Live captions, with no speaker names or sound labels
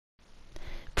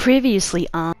Previously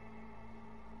on.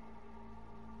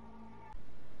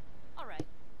 Alright.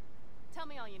 Tell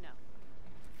me all you know.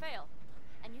 Fail,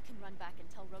 and you can run back and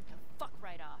tell Rogue to fuck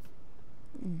right off.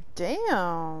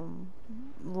 Damn.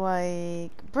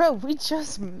 Like, bro, we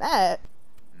just met.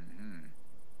 And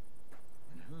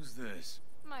who's this?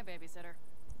 My babysitter.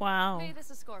 Wow. Me,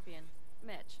 this is Scorpion.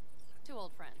 Mitch. Two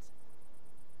old friends.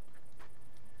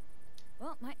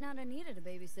 Well, might not have needed a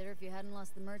babysitter if you hadn't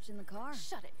lost the merch in the car.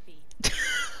 Shut it, Fee.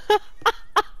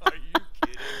 Are you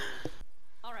kidding?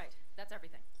 Alright, that's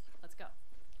everything. Let's go.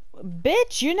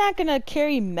 Bitch, you're not gonna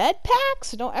carry med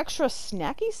packs? No extra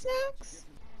snacky snacks?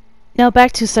 Now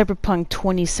back to Cyberpunk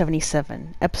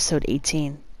 2077, episode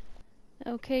 18.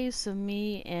 Okay, so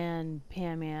me and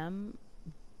Pam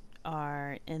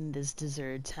are in this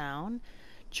deserted town,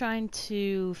 trying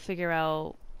to figure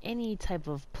out any type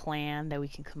of plan that we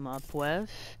can come up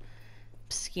with.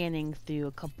 Scanning through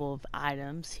a couple of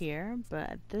items here, but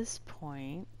at this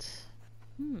point,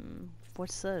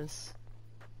 what's this?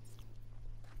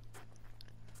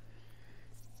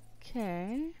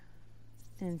 Okay,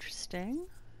 interesting.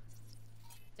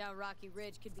 Down Rocky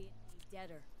Ridge could be any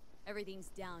deader. Everything's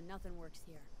down, nothing works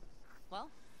here. Well,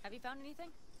 have you found anything?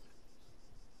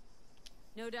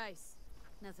 No dice.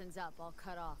 Nothing's up, all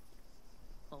cut off.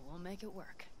 Well, we'll make it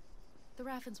work. The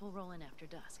Raffins will roll in after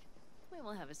dusk. We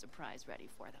will have a surprise ready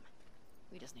for them.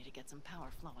 We just need to get some power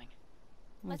flowing.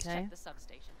 Let's Okay. check the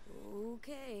substation.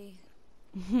 Okay.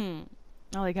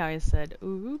 I like how I said,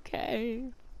 okay.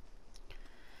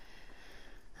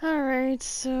 Alright,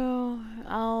 so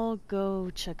I'll go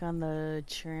check on the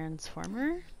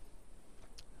transformer.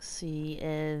 See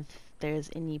if there's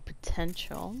any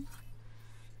potential.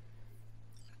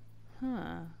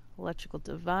 Electrical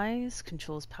device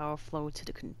controls power flow to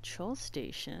the control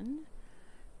station.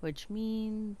 Which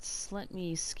means, let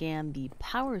me scan the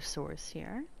power source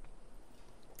here.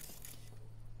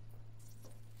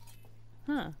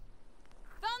 Found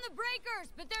the breakers,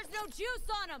 but there's no juice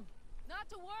on them. Not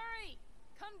to worry!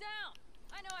 Come down!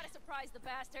 I know how to surprise the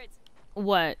bastards!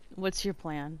 What? What's your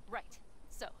plan? Right.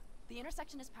 So, the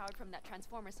intersection is powered from that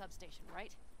transformer substation,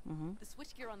 right? Mm-hmm. The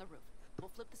switchgear on the roof. We'll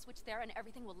flip the switch there and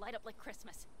everything will light up like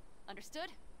Christmas. Understood?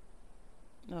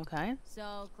 Okay.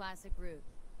 So, classic route.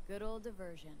 Good old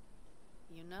diversion.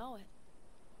 You know it.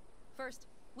 First,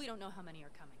 we don't know how many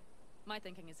are coming. My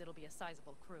thinking is it'll be a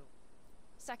sizable crew.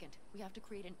 Second, we have to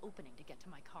create an opening to get to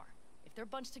my car. If they're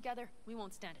bunched together, we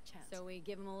won't stand a chance. So we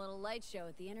give them a little light show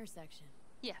at the intersection.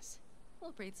 Yes,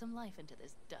 we'll breathe some life into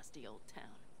this dusty old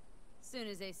town. Soon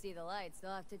as they see the lights,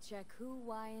 they'll have to check who,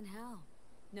 why, and how.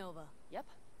 Nova. Yep.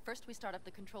 First we start up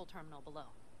the control terminal below.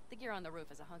 The gear on the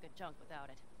roof is a hunk of junk without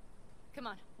it. Come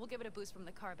on, we'll give it a boost from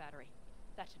the car battery.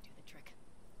 That should do the trick.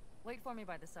 Wait for me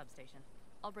by the substation.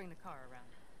 I'll bring the car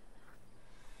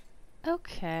around.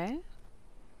 Okay.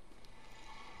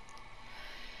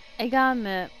 I gotta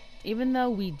admit, even though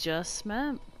we just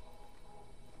met,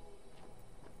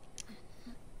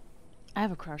 I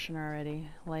have a crush on her already.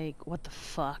 Like, what the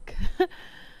fuck?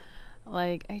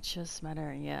 Like, I just met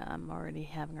her, and yeah, I'm already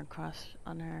having a crush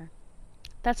on her.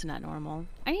 That's not normal.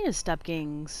 I need to stop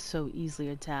getting so easily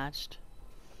attached.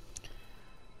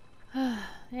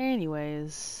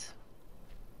 Anyways.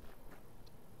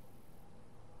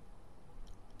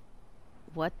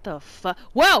 What the fuck?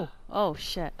 Whoa! Oh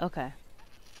shit, okay.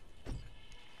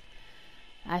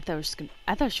 I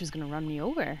thought she was gonna run me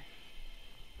over.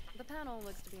 The panel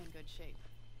looks to be in good shape.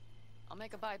 I'll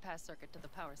make a bypass circuit to the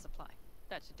power supply.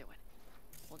 That should do it.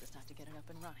 We'll just have to get it up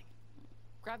and running.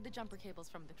 Grab the jumper cables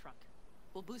from the trunk.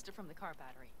 We'll boost it from the car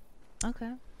battery.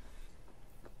 Okay.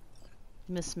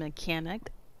 Miss Mechanic,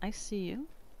 I see you.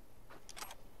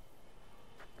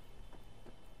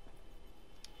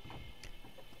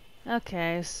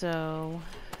 Okay, so...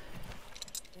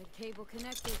 Dead cable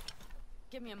connected.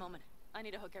 Give me a moment. I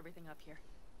need to hook everything up here.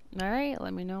 Alright,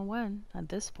 let me know when, at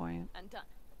this point. And done.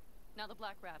 Now the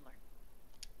Black Rattler.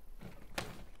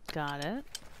 Got it.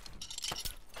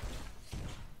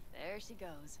 There she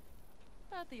goes.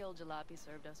 Thought the old jalopy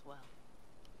served us well.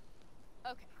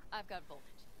 Okay, I've got voltage.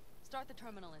 Start the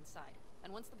terminal inside.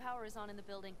 And once the power is on in the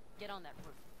building, get on that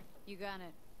roof. You got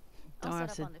it. Don't I'll have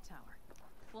set to... up on the tower.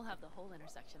 We'll have the whole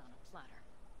intersection on a platter.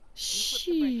 You flip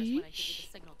the breakers when I give you the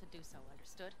Sheesh. signal to do so,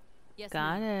 understood? Yes,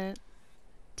 Got ma'am. it.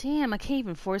 Damn, I can't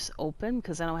even force open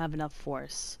because I don't have enough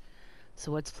force.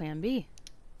 So what's plan B?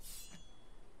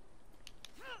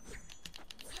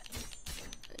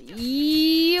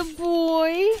 Yeah,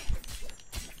 boy.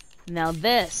 Now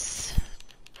this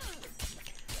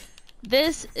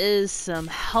is some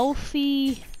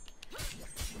healthy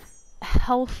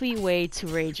way to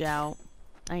rage out.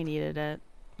 I needed it.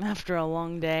 After a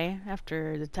long day,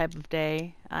 after the type of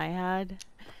day I had,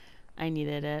 I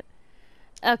needed it.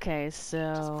 Okay, Just break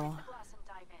so the glass and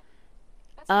dive in.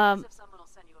 That sounds um as if someone will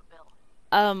send you a bill.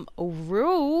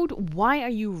 rude. Why are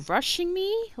you rushing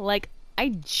me? Like, I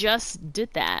just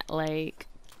did that. Like,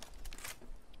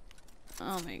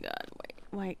 oh my god.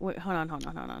 Wait. Hold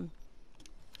on.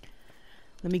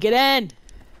 Let me get in.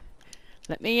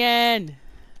 Let me in.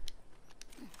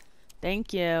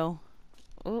 Thank you.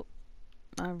 Oh,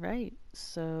 all right.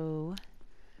 So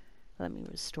let me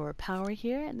restore power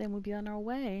here, and then we'll be on our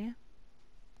way.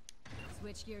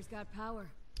 Switchgear's got power.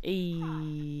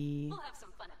 We'll have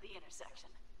some fun at the intersection.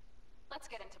 Let's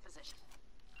get into position.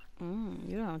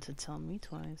 You don't have to tell me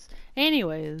twice.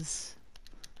 Anyways,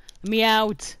 let me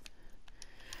out.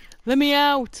 Let me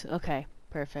out. Okay,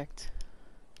 perfect.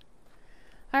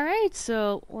 All right,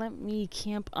 so let me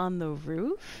camp on the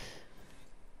roof,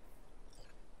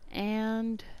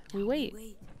 and we wait.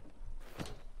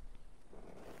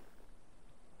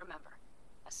 Remember,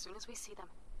 as soon as we see them,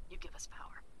 you give us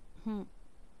power.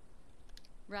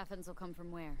 Raffens will come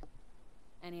from where?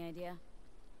 Any idea?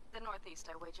 The northeast,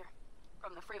 I wager.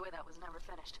 From the freeway that was never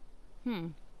finished.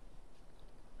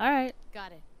 All right.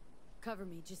 Got it. Cover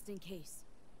me just in case.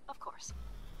 Of course.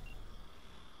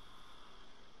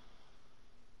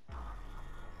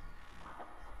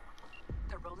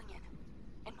 They're rolling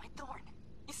in my thorn.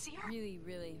 You see her? Really,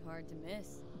 really hard to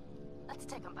miss. Let's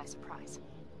take them by surprise.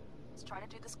 Let's try to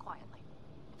do this quietly.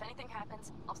 If anything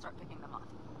happens, I'll start picking them off.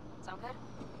 Sound good?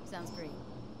 Sounds great.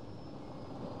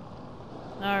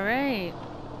 All right.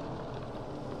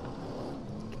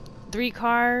 3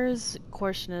 cars.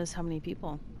 Question is how many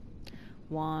people?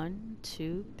 1,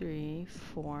 2, 3,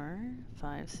 4,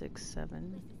 5, 6,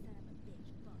 7.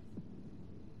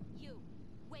 You,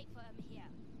 wait for him here.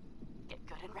 Get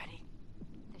good and ready.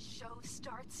 The show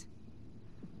starts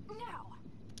now.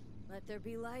 Let there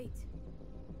be light.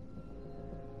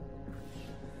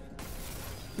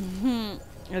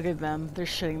 Look at them. They're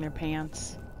shitting their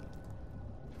pants.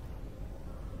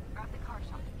 Grab the car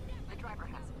shot. The driver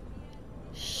has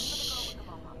it. Shh.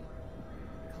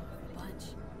 Bunch.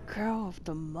 Girl of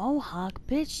the mohawk,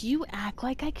 bitch, you act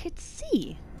like I could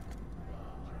see.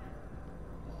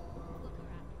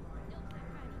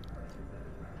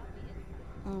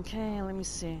 Okay, let me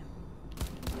see.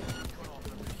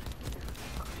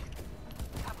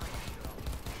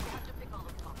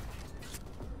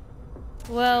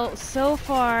 Well, so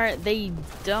far they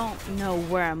don't know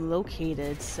where I'm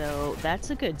located, so that's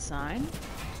a good sign.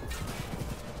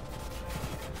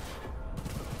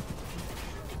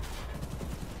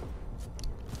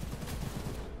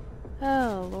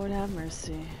 Oh, Lord have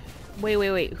mercy.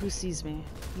 Wait, who sees me?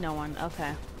 No one,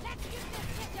 okay.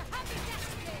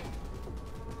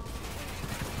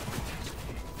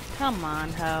 Come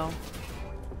on, ho.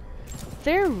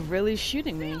 They're really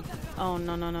shooting me. Oh,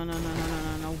 no.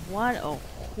 What a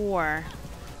whore.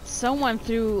 Someone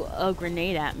threw a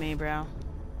grenade at me, bro.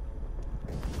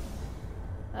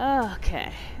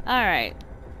 Okay. Alright.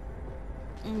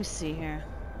 Let me see here.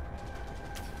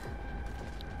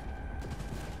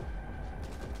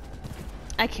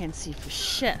 I can't see for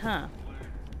shit, huh?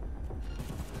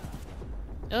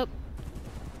 Oh.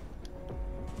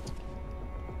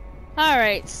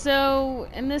 Alright, so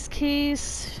in this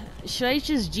case, should I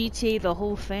just GTA the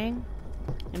whole thing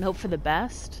and hope for the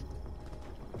best?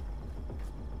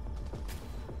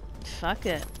 Fuck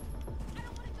it.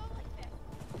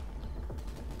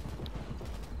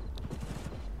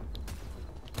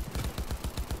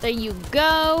 There you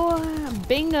go.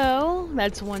 Bingo.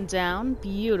 That's one down.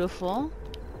 Beautiful.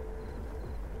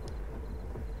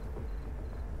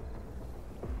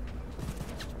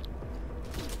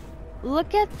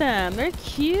 Look at them. They're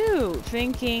cute.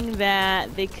 Thinking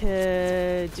that they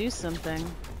could do something.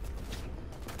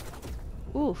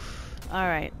 Oof.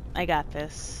 Alright. I got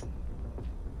this.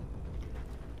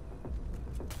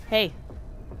 Hey.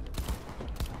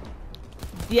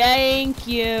 Thank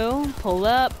you. Pull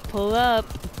up. Pull up.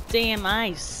 Damn,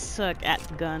 I suck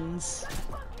at guns.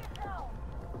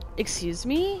 Excuse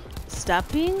me?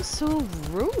 Stop being so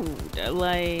rude.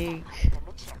 Like...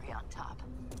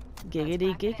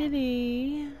 Giggity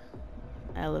giggity.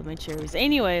 I love my cherries.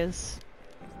 Anyways.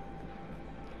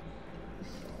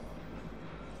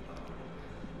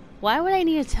 Why would I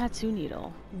need a tattoo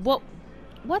needle? What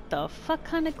the fuck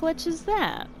kind of glitch is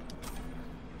that?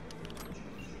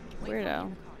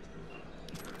 Weirdo.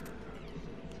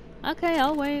 Okay,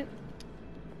 I'll wait.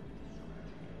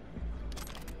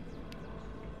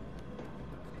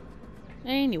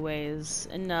 Anyways,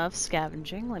 enough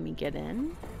scavenging. Let me get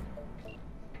in.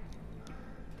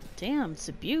 Damn, it's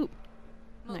a beaut.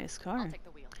 Nice car. I'll take the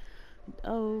wheel.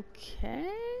 Okay.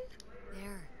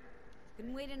 There.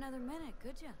 Couldn't wait another minute,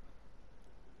 could ya?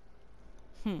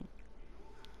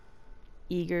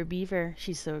 Eager beaver.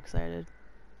 She's so excited.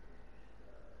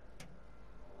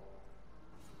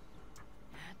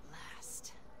 At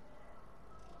last.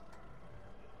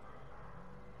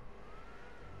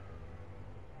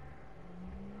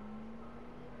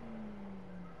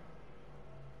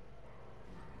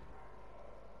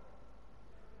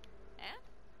 And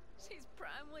she's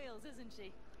prime wheels, isn't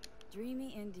she?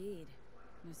 Dreamy indeed.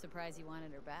 No surprise you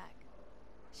wanted her back.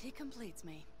 She completes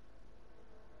me.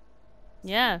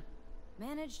 Yeah.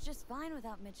 Managed just fine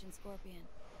without Mitch and Scorpion.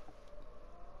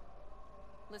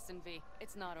 Listen, V,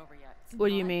 it's not over yet. What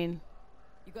do you mean?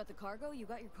 You got the cargo, you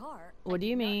got your car. What do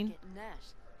you mean? Get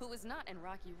Nash, who was not in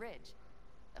Rocky Ridge.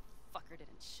 The fucker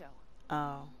didn't show.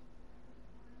 Oh.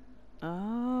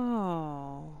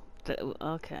 Oh.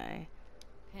 Okay.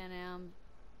 Pan Am.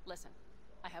 Listen,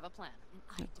 I have a plan. And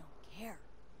I don't care.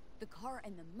 The car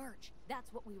and the merch,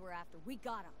 that's what we were after. We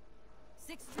got him.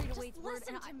 6th Street Just awaits word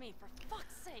listen and to me, for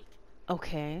fuck's sake.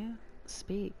 Okay.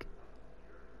 Speak.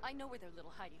 I know where their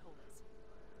little hidey hole is.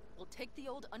 We'll take the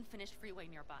old unfinished freeway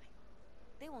nearby.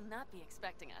 They will not be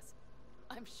expecting us.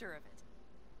 I'm sure of it.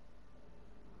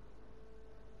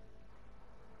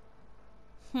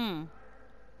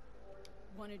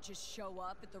 Wanna just show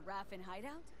up at the Raffin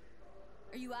hideout?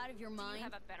 Are you out of your mind? Do you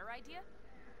have a better idea?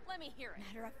 Let me hear it.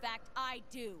 Matter of fact, I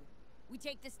do. We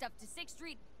take this stuff to 6th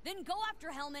Street, then go after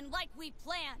Hellman like we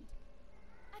planned.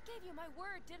 I gave you my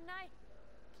word, didn't I?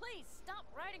 Please stop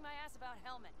riding my ass about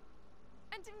Hellman.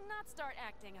 And do not start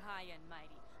acting high and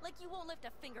mighty. Like you won't lift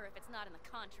a finger if it's not in the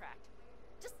contract.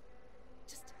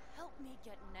 Just help me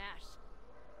get Nash.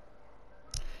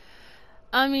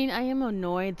 I mean, I am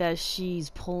annoyed that she's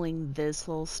pulling this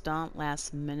little stunt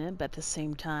last minute, but at the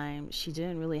same time, she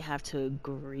didn't really have to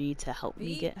agree to help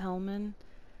me get Hellman.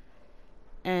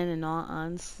 And in all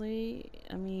honesty,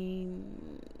 I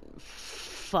mean,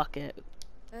 fuck it.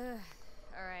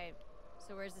 Alright,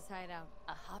 so where's this hideout?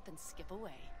 A hop and skip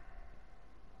away.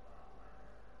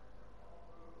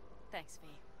 Thanks, V.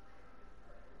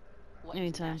 What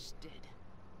Anytime. Nash did.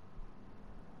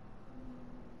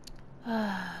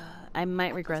 I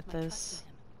might regret placed my trust this. in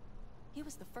him. He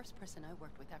was the first person I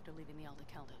worked with after leaving the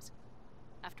Aldecaldos.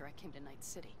 After I came to Night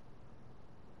City.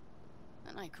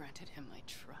 And I granted him my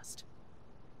trust.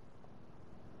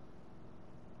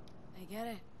 I get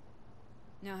it.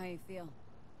 Know how you feel.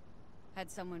 Had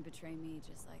someone betray me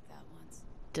just like that once.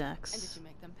 Dex. And did you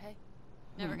make them pay?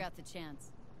 Never got the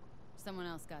chance. Someone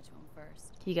else got to him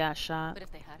first. He got shot. But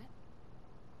if they had it,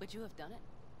 would you have done it?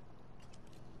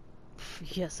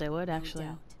 Yes, I would, actually.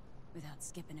 No doubt, without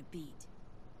skipping a beat.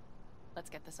 Let's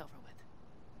get this over with.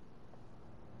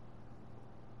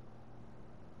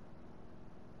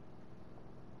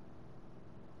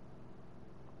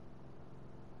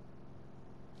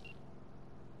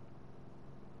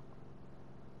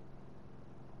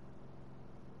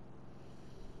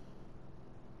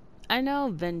 I know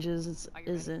vengeance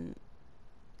isn't...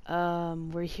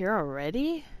 we're here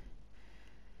already?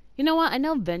 You know what? I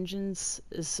know vengeance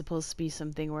is supposed to be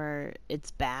something where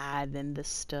it's bad and this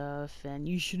stuff, and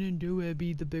you shouldn't do it,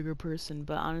 be the bigger person.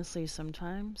 But honestly,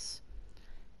 sometimes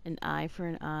an eye for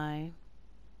an eye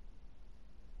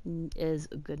is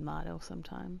a good motto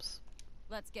sometimes.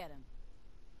 Let's get him.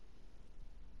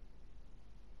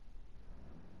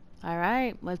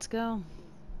 Alright, let's go.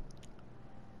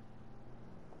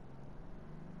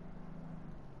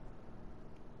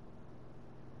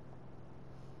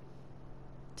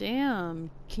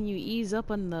 Damn, can you ease up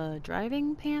on the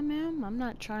driving, Pam, ma'am? I'm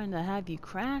not trying to have you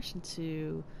crash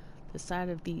into the side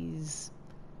of these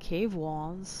cave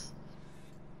walls.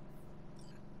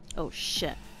 Oh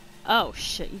shit. Oh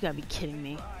shit, you gotta be kidding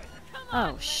me.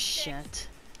 Oh shit.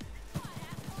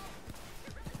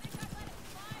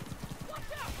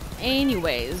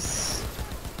 Anyways.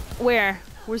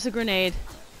 Where's the grenade?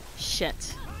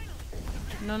 Shit.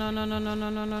 No, no, no, no, no, no,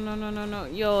 no, no, no, no, no, no.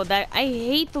 Yo, I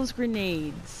hate those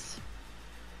grenades.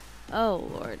 Oh,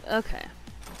 Lord. Okay.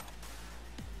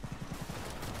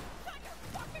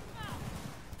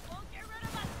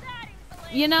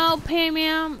 You know,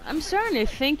 Pam, I'm starting to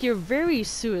think you're very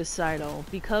suicidal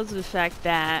because of the fact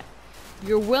that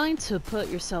you're willing to put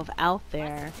yourself out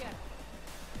there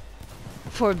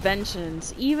for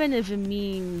vengeance, even if it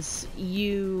means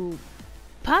you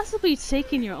possibly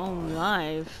taking your own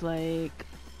life. Like,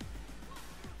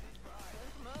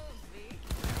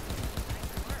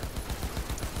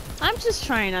 I'm just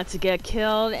trying not to get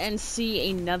killed and see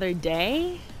another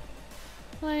day.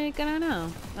 Like, I don't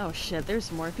know. Oh shit,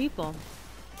 there's more people.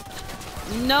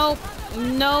 Nope,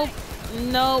 nope,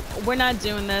 nope, we're not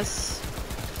doing this.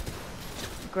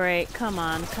 Great, come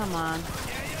on, come on.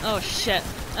 Oh shit,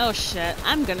 oh shit,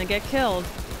 I'm gonna get killed.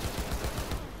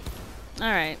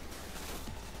 Alright.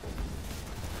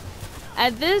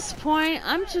 At this point,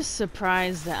 I'm just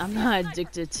surprised that I'm not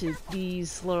addicted to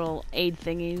these little aid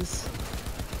thingies.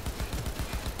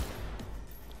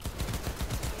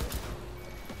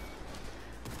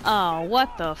 Oh,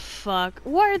 what the fuck?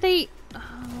 What are they?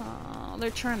 Oh,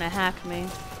 they're trying to hack me.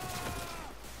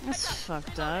 That's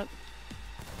fucked up.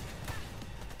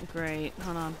 Great,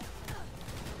 hold on.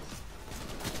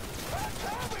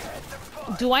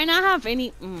 Do I not have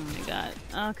any? Oh my god.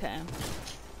 Okay.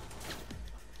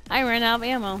 I ran out of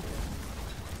ammo.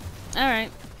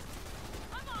 Alright.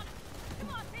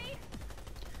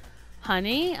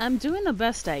 Honey, I'm doing the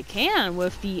best I can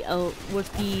with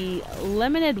the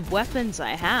limited weapons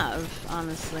I have,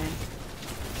 honestly.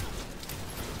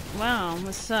 Wow,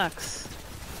 this sucks.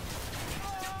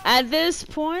 At this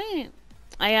point,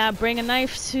 I bring a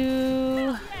knife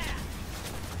to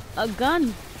a gun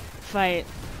fight.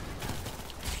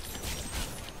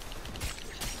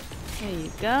 There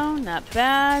you go, not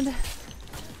bad.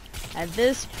 At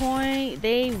this point,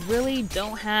 they really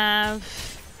don't have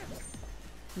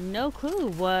no clue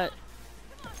what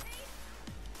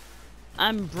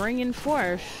I'm bringing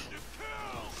forth.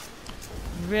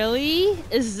 Really?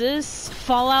 Is this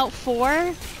Fallout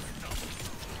 4?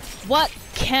 What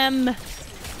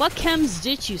chems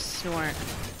did you snort?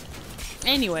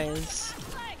 Anyways.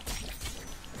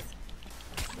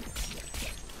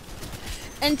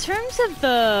 In terms of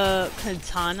the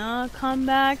katana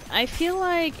comeback, I feel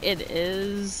like it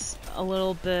is a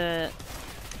little bit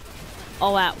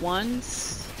all at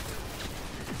once.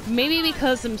 Maybe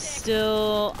because I'm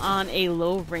still on a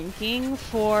low ranking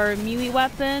for melee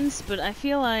weapons, but I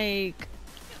feel like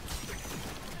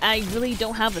I really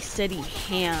don't have a steady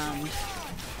hand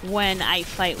when I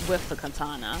fight with the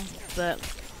katana. But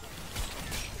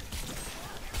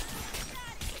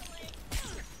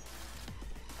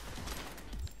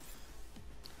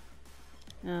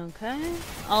okay,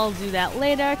 I'll do that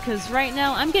later, because right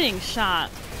now I'm getting shot.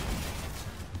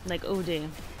 Like OD.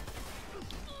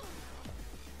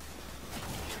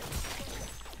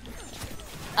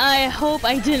 I hope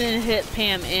I didn't hit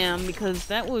Pam Am, because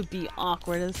that would be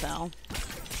awkward as hell.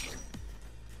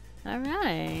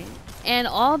 Alright. And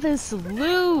all this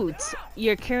loot!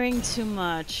 You're carrying too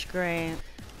much. Great.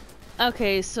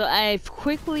 Okay, so I've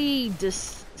quickly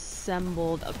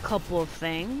disassembled a couple of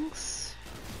things.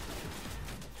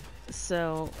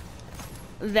 So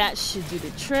that should do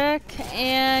the trick.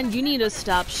 And you need to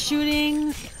stop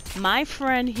shooting my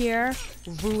friend here.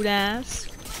 Rude ass.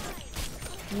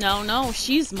 No,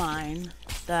 she's mine.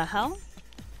 The hell?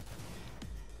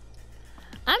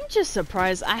 I'm just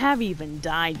surprised I haven't even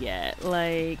died yet.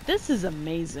 Like, this is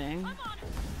amazing.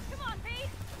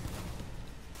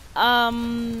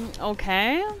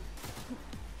 Okay.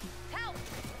 Help!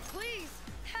 Please,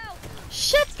 help!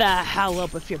 Shut the hell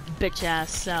up with your bitch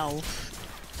ass self.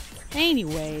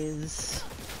 Anyways.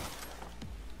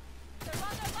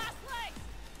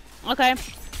 Okay.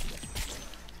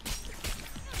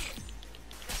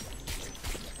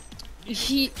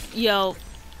 Yo,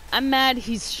 I'm mad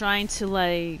he's trying to,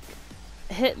 like,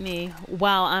 hit me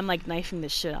while I'm, like, knifing the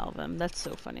shit out of him. That's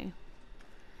so funny.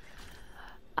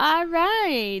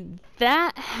 Alright,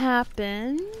 that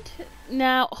happened.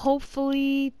 Now,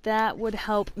 hopefully that would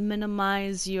help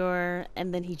minimize your...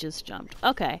 And then he just jumped.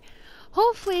 Okay.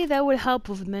 Hopefully that would help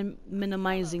with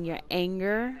minimizing your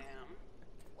anger.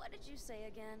 What did you say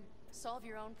again? Solve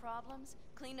your own problems?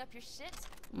 Clean up your shit?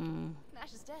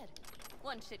 Nash is dead.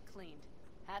 One shit cleaned.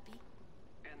 Happy?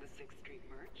 And the 6th Street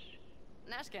merch?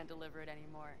 Nash can't deliver it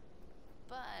anymore.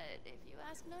 But if you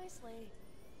ask nicely,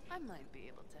 I might be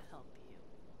able to help you.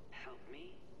 Help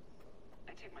me?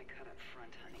 I take my cut up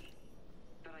front, honey.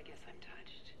 But I guess I'm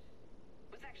touched.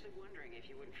 Was actually wondering if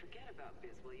you wouldn't forget about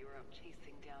Biz while you were out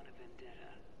chasing down a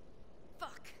vendetta.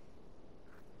 Fuck!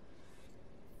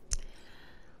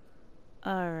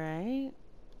 Alright.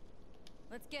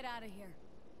 Let's get out of here.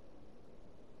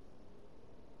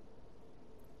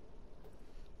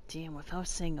 Damn, without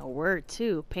saying a word,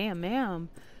 too. Pam, ma'am.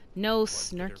 No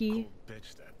snarky.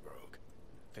 Bitch that broke.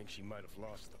 Think she might have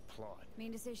lost the plot.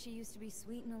 Mean to say she used to be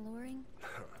sweet and alluring?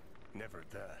 Never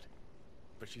that.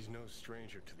 But she's no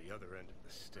stranger to the other end of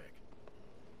the stick.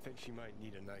 Think she might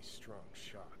need a nice strong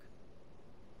shock.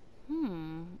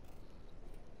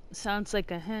 Sounds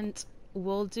like a hint.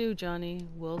 Will do, Johnny.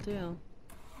 Will do.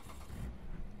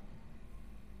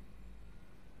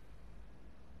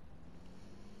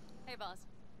 Hey, boss.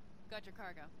 Got your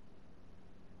cargo.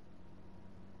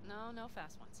 No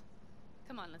fast ones.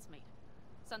 Come on, let's meet.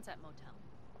 Sunset Motel.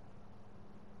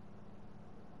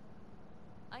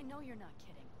 I know you're not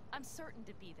kidding. I'm certain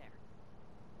to be there.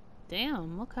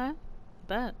 Damn, okay.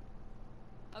 Bet.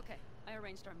 Okay, I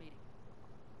arranged our meeting.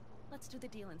 Let's do the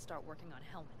deal and start working on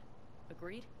Hellman.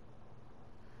 Agreed?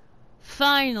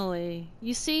 Finally.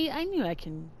 You see, I knew I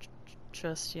can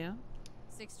trust you.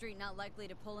 6th Street not likely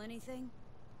to pull anything?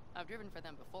 I've driven for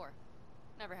them before.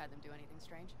 Never had them do anything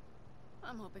strange.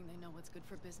 I'm hoping they know what's good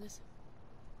for business.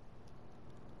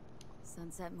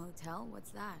 Sunset Motel? What's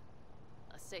that?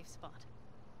 A safe spot.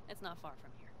 It's not far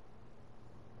from here.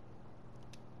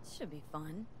 Should be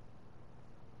fun.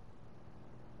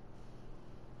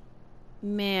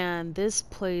 Man, this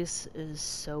place is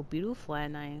so beautiful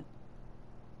at night.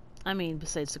 I mean,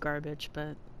 besides the garbage,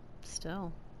 but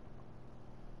still.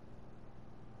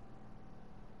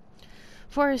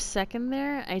 For a second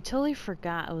there, I totally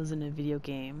forgot I was in a video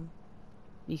game.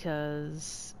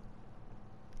 Because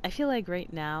I feel like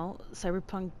right now,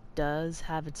 Cyberpunk does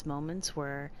have its moments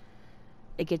where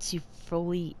it gets you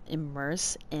fully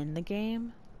immersed in the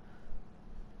game.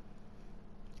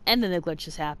 And then the glitch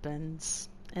just happens.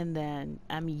 And then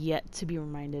I'm yet to be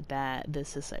reminded that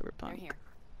this is Cyberpunk. You're here.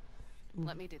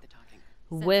 Let me do the talking.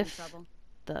 With trouble?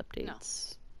 the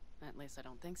updates. No. At least I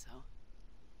don't think so.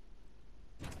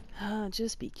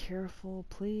 Just be careful,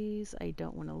 please. I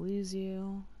don't want to lose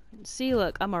you. See,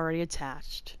 look, I'm already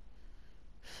attached.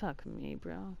 Fuck me,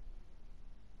 bro.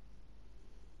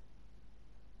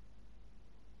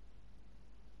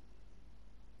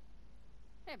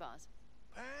 Hey, boss.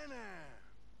 Panam!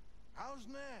 How's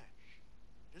Nash?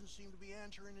 Doesn't seem to be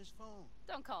answering his phone.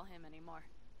 Don't call him anymore.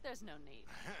 There's no need.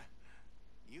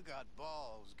 You got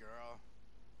balls, girl.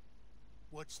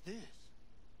 What's this?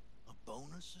 A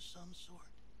bonus of some sort?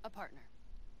 A partner.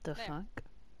 The There. fuck?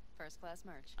 First class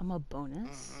merch. I'm a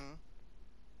bonus? Mm-hmm.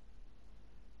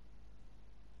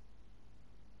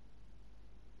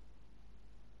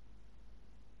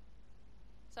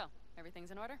 So,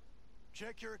 everything's in order?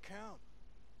 Check your account.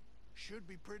 Should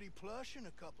be pretty plush in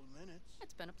a couple minutes.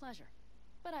 It's been a pleasure.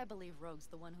 But I believe Rogue's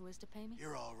the one who is to pay me.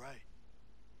 You're all right.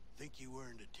 Think you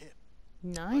earned a tip.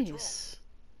 Nice.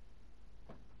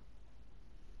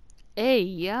 Hey,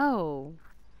 yo.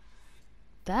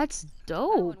 That's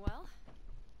dope. Going well?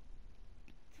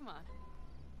 Come on.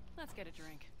 Let's get a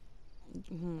drink.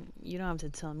 You don't have to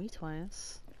tell me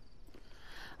twice.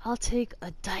 I'll take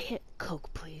a Diet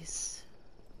Coke, please.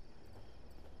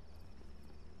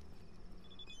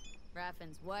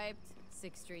 Raffin's wiped,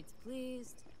 6th Street's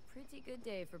pleased. Pretty good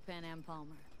day for Panam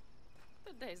Palmer.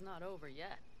 The day's not over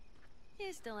yet.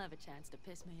 You still have a chance to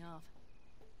piss me off.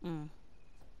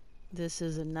 This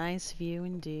is a nice view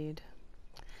indeed.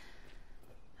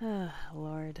 Ah,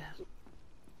 Lord.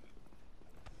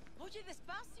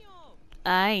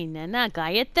 Ay, nena,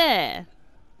 cállate.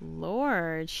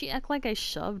 Lord, she act like I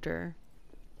shoved her.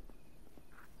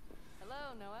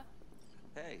 Hello, Noah.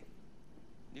 Hey,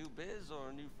 new biz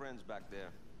or new friends back there?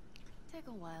 Take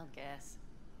a wild guess.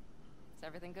 Is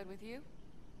everything good with you?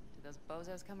 Did those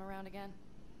bozos come around again?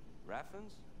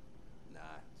 Raffins? Nah,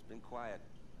 it's been quiet.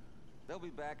 They'll be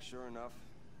back, sure enough.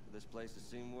 This place has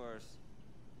seen worse.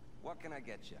 What can I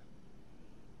get you?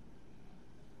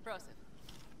 Broseph.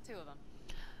 2 of them.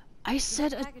 I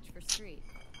said a, Package for Street.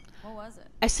 What was it?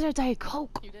 I said a Diet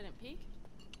Coke. You didn't peek?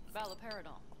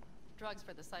 Valoperidol. Drugs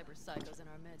for the cyber psychos in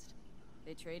our midst.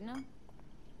 They trading them?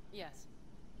 Yes.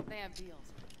 They have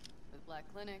deals. With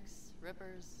black clinics,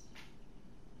 rippers.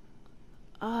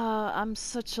 I'm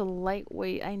such a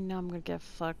lightweight. I know I'm gonna get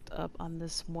fucked up on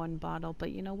this one bottle,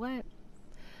 but you know what?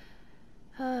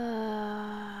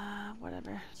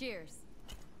 Whatever. Cheers.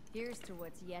 Here's to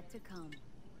what's yet to come.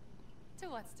 To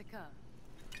what's to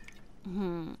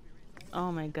come.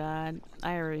 Oh my god.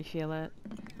 I already feel it.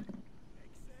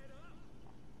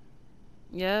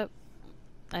 Yep.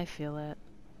 I feel it.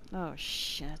 Oh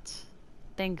shit.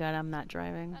 Thank God I'm not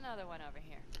driving. Another one over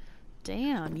here.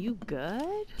 Damn, you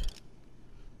good?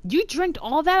 You drank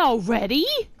all that already?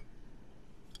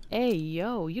 Hey,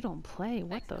 yo, you don't play.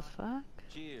 What the fuck?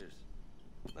 Cheers.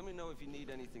 Let me know if you need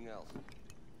anything else.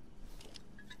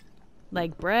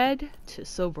 Like bread to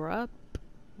sober up?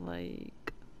 Like...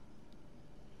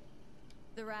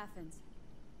 The Raffins.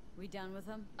 We done with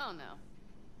them? Oh no.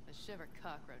 The shiver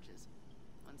cockroaches.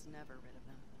 One's never rid of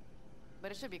them.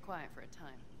 But it should be quiet for a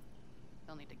time.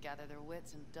 They'll need to gather their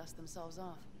wits and dust themselves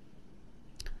off.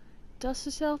 Dust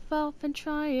yourself off and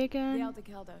try again. The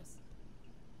Aldecaldos.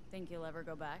 Think you'll ever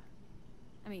go back?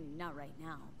 I mean, not right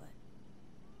now, but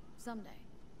someday.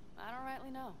 I don't rightly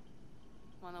know.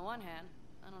 On the one hand,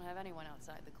 I don't have anyone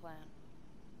outside the clan.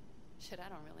 Shit, I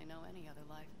don't really know any other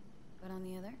life. But on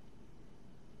the other?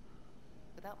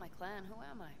 Without my clan, who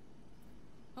am I?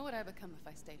 Who would I become if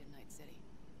I stayed in Night City?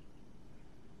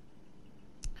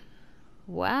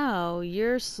 Wow,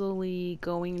 you're slowly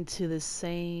going to the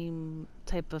same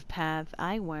type of path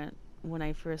I went when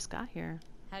I first got here.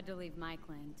 Had to leave my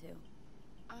clan, too.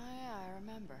 Oh yeah, I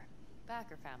remember.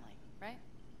 Backer family, right?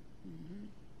 Mm-hmm.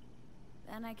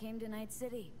 Then I came to Night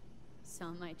City.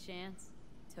 Saw my chance.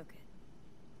 Took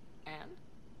it. And?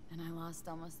 And I lost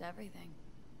almost everything.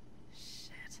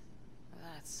 Shit.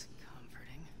 That's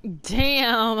comforting.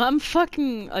 Damn, I'm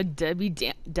fucking a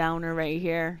Debbie Downer right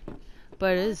here.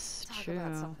 But Let's it's talk true.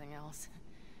 about something else.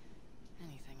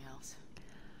 Anything else.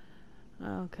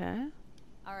 Okay.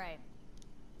 Alright.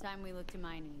 Time we look to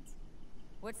my needs.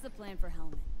 What's the plan for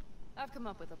Helmet? I've come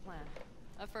up with a plan.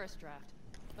 A first draft.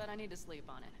 But I need to sleep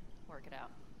on it. Work it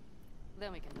out.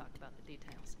 Then we can talk about the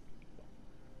details.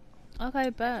 Okay, I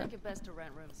bet. think it best to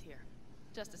rent rooms here.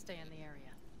 Just to stay in the area.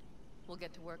 We'll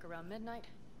get to work around midnight.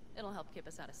 It'll help keep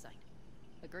us out of sight.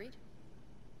 Agreed?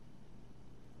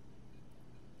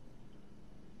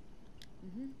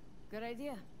 Mm-hmm. Good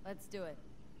idea. Let's do it.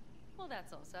 Well,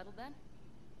 that's all settled then.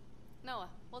 Noah,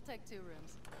 we'll take 2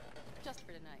 rooms. Just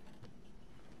for tonight.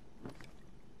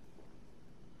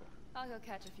 I'll go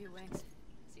catch a few wings.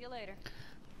 See you later.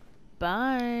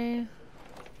 Bye.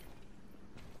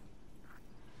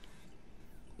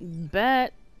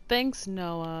 Bet. Thanks,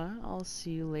 Noah. I'll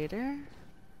see you later.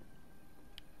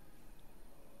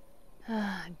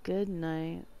 Good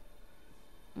night.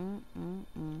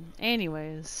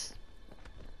 Anyways.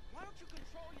 Why don't you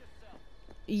control yourself?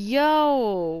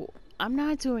 Yo! I'm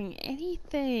not doing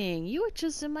anything. You were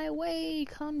just in my way.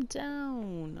 Calm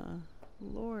down.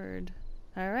 Lord.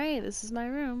 Alright, this is my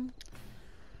room.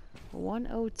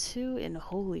 102 and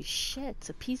holy shit, it's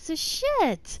a piece of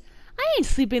shit. I ain't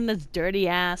sleeping in this dirty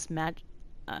ass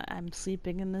I'm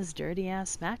sleeping in this dirty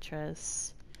ass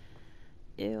mattress.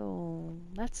 Ew,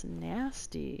 that's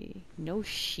nasty. No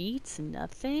sheets,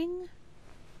 nothing.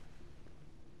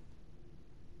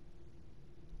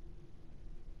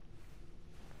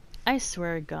 I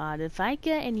swear to God, if I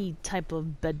get any type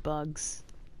of bed bugs.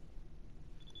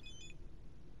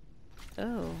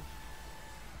 Oh.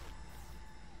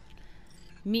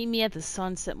 Meet me at the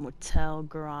Sunset Motel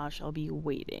garage. I'll be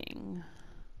waiting.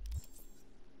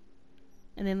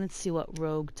 And then let's see what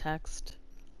Rogue text.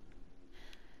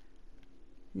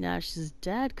 Nash is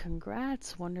dead.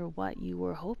 Congrats. Wonder what you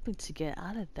were hoping to get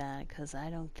out of that. Because I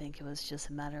don't think it was just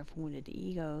a matter of wounded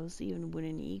egos. Even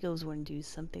wounded egos wouldn't do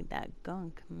something that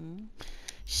gunk.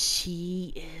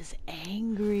 She is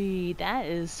angry. That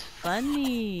is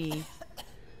funny.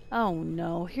 Oh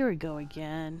no. Here we go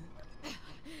again.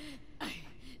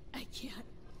 I can't.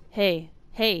 Hey.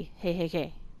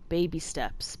 Baby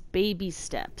steps,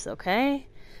 okay?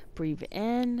 Breathe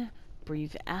in,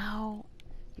 breathe out.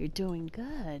 You're doing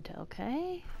good,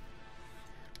 okay?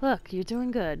 Look, you're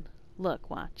doing good. Look,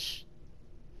 watch.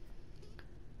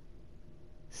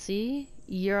 See?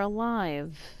 You're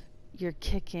alive. You're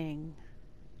kicking.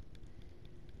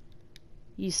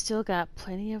 You still got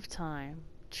plenty of time.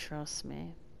 Trust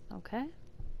me, okay?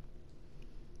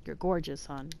 You're gorgeous,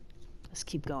 hon. Let's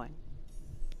keep going.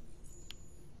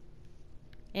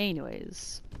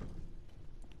 Anyways.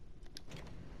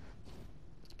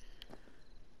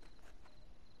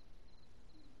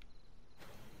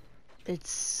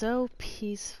 It's so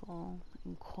peaceful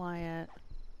and quiet.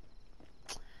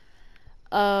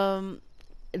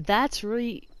 That's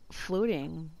really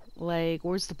floating. Like,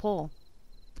 where's the pole?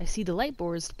 I see the light, but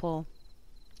where's the pole?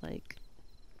 Like,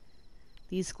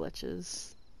 these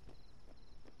glitches.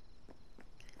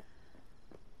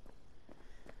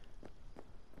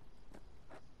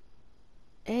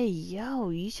 Hey, yo,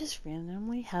 you just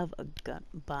randomly have a gun.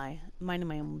 Bye. Minding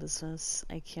my own business.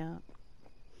 I can't.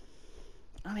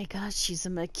 Oh my gosh, she's a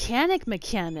mechanic.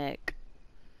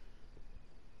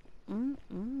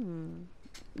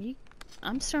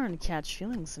 I'm starting to catch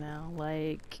feelings now.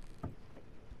 Like,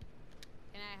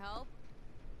 Can I help?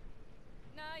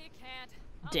 No, you can't.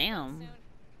 I'll damn. be done soon.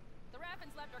 The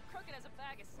raffins left are crooked as a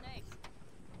bag of snakes.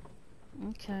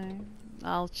 Okay.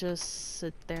 I'll just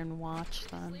sit there and watch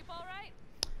Did you then. sleep all right?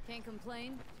 Can't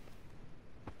complain.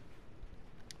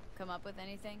 Come up with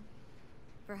anything?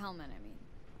 For Helmet, I mean.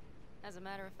 As a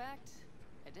matter of fact,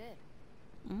 I did.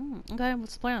 Okay,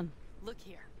 what's the plan? Look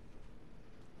here.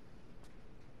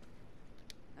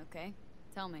 Okay,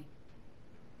 tell me.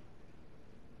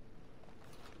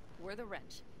 We're the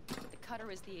wrench. The cutter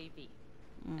is the AV.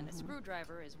 And the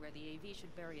screwdriver is where the AV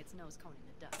should bury its nose cone in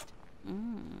the dust.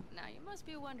 Now you must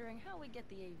be wondering how we get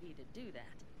the AV to do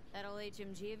that. That old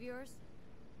HMG of yours?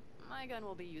 My gun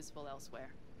will be useful elsewhere.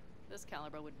 This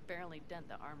caliber would barely dent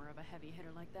the armor of a heavy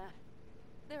hitter like that.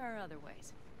 There are other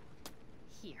ways.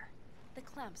 Here, the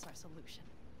clamp's our solution.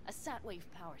 A sat-wave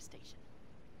power station.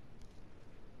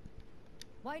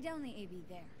 Why down the AV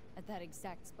there, at that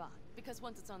exact spot? Because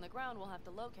once it's on the ground, we'll have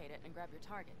to locate it and grab your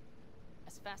target.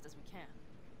 As fast as we can.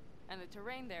 And the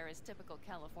terrain there is typical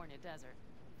California desert.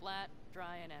 Flat,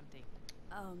 dry, and empty.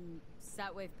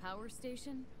 Satwave power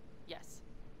station? Yes.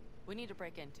 We need to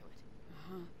break into it.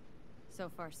 Uh-huh. So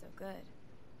far, so good.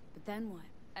 But then what?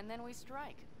 And then we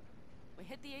strike. We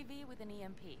hit the AV with an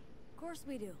EMP. Of course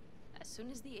we do. As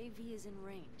soon as the AV is in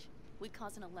range, we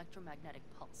cause an electromagnetic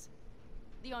pulse.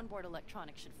 The onboard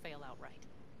electronics should fail outright.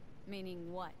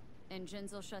 Meaning what?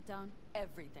 Engines will shut down?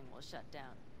 Everything will shut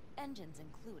down. Engines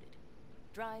included.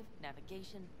 Drive,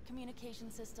 navigation,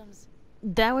 communication systems.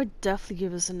 That would definitely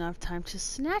give us enough time to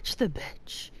snatch the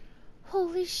bitch.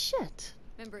 Holy shit.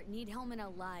 Remember, need Hellman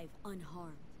alive,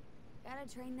 unharmed.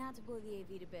 Gotta train not to blow the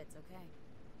AV to bits, okay?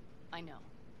 I know.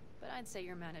 But I'd say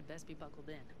your man had best be buckled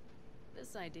in.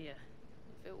 This idea,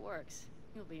 if it works,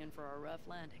 you'll be in for a rough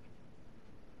landing.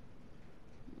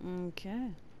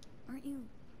 Okay. Aren't you,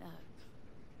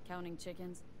 counting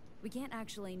chickens? We can't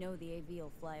actually know the AV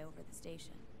will fly over the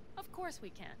station. Of course we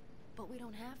can, but we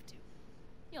don't have to.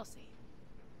 You'll see.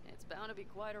 It's bound to be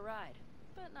quite a ride,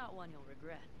 but not one you'll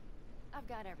regret. I've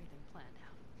got everything planned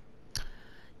out.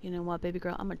 You know what, baby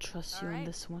girl? I'm gonna trust you All on right.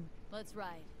 this one. Let's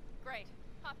ride. Great.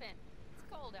 Hop in.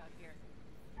 It's cold out here.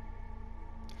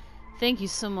 Thank you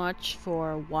so much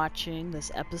for watching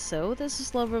this episode. This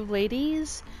is Lover of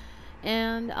Ladies,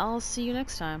 and I'll see you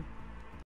next time.